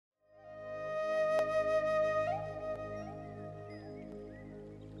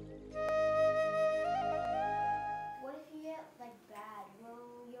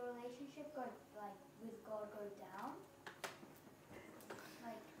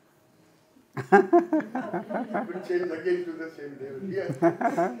Could change again to the same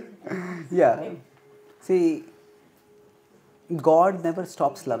level. Yeah. See, God never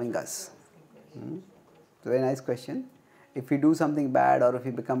stops loving us. It's a very nice question. If we do something bad or if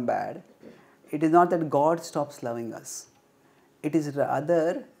we become bad, it is not that God stops loving us. It is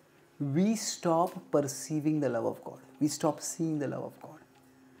rather we stop perceiving the love of God. We stop seeing the love of God.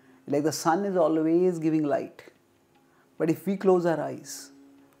 Like the sun is always giving light. But if we close our eyes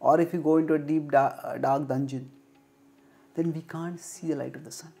or if we go into a deep dark dungeon, then we can't see the light of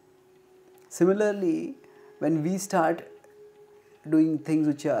the sun. Similarly, when we start doing things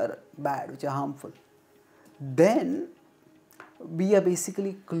which are bad, which are harmful, then we are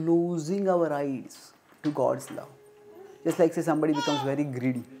basically closing our eyes to God's love. Just like say somebody becomes very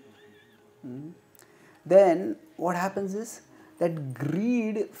greedy. Then what happens is that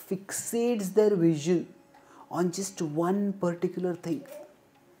greed fixates their vision on just one particular thing.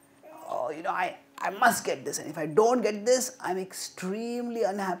 Oh, I must get this, and if I don't get this, I'm extremely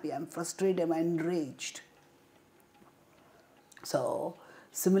unhappy, I'm frustrated, I'm enraged. So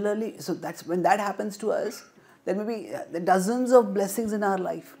similarly, that's when that happens to us, there may be the dozens of blessings in our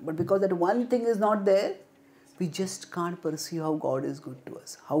life, but because that one thing is not there, we just can't perceive how God is good to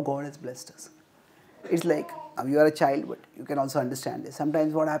us, how God has blessed us. It's like, you are a child, but you can also understand this.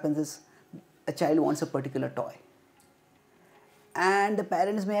 Sometimes what happens is, a child wants a particular toy. And the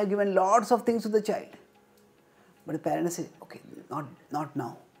parents may have given lots of things to the child. But the parents say, okay, not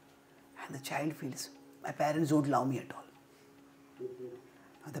now. And the child feels, my parents don't love me at all.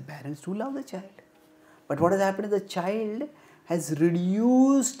 Now the parents do love the child. But what has happened is the child has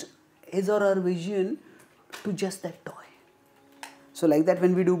reduced his or her vision to just that toy. So like that,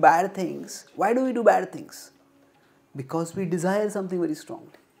 when we do bad things, why do we do bad things? Because we desire something very strongly.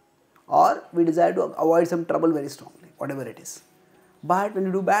 Or we desire to avoid some trouble very strongly, whatever it is. But when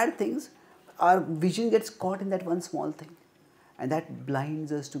we do bad things, our vision gets caught in that one small thing. And that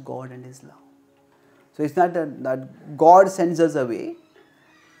blinds us to God and His love. So it's not that God sends us away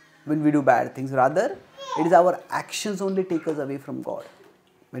when we do bad things. Rather, it is our actions only take us away from God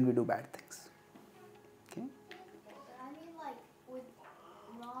when we do bad things. Okay? I mean, like with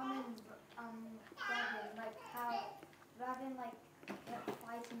Ram and Ravan, like how Ravan kept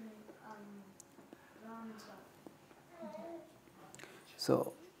fighting Ram and stuff.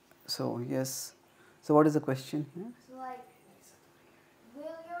 So yes. So what is the question here? So will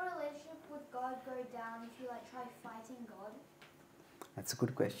your relationship with God go down if you try fighting God? That's a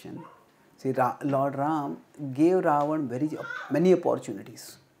good question. See, Lord Ram gave Ravan many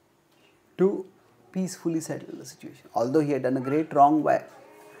opportunities to peacefully settle the situation. Although he had done a great wrong by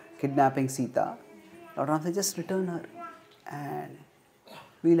kidnapping Sita, Lord Ram said, just return her and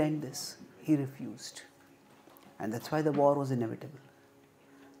we'll end this. He refused. And that's why the war was inevitable.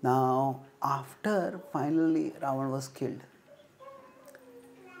 Now, after finally Ravan was killed,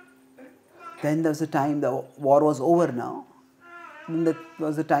 then there was a time, the war was over now, then there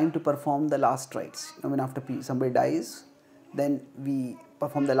was a time to perform the last rites. I mean, after somebody dies, then we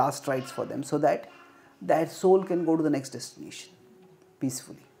perform the last rites for them so that that soul can go to the next destination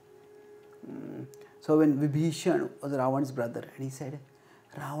peacefully. So when Vibhishan was Ravan's brother, and he said,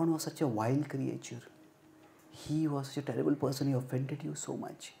 Ravan was such a vile creature. He was such a terrible person, he offended you so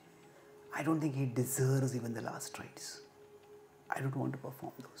much. I don't think he deserves even the last rites. I don't want to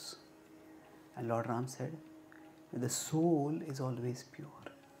perform those. And Lord Ram said, the soul is always pure.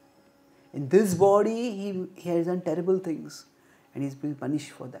 In this body, he has done terrible things and he's been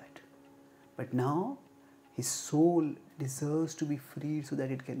punished for that. But now, his soul deserves to be freed so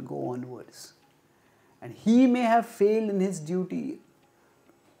that it can go onwards. And he may have failed in his duty,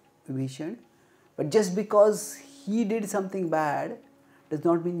 Vibhishan, but just because he did something bad does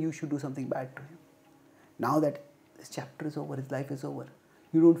not mean you should do something bad to him. Now that this chapter is over, his life is over,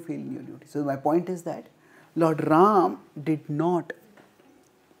 you don't fail in your duty. So my point is that Lord Ram did not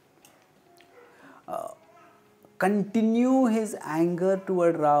continue his anger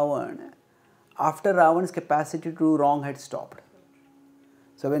toward Ravan after Ravan's capacity to do wrong had stopped.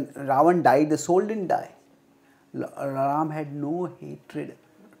 So when Ravan died, the soul didn't die. Ram had no hatred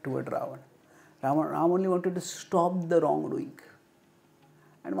toward Ravan. Ram only wanted to stop the wrongdoing.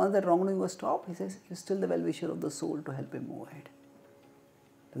 And once that wrongdoing was stopped, he says, he's still the well-wisher of the soul to help him move ahead.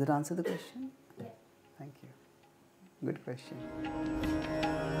 Does it answer the question? Yes. Thank you. Good question.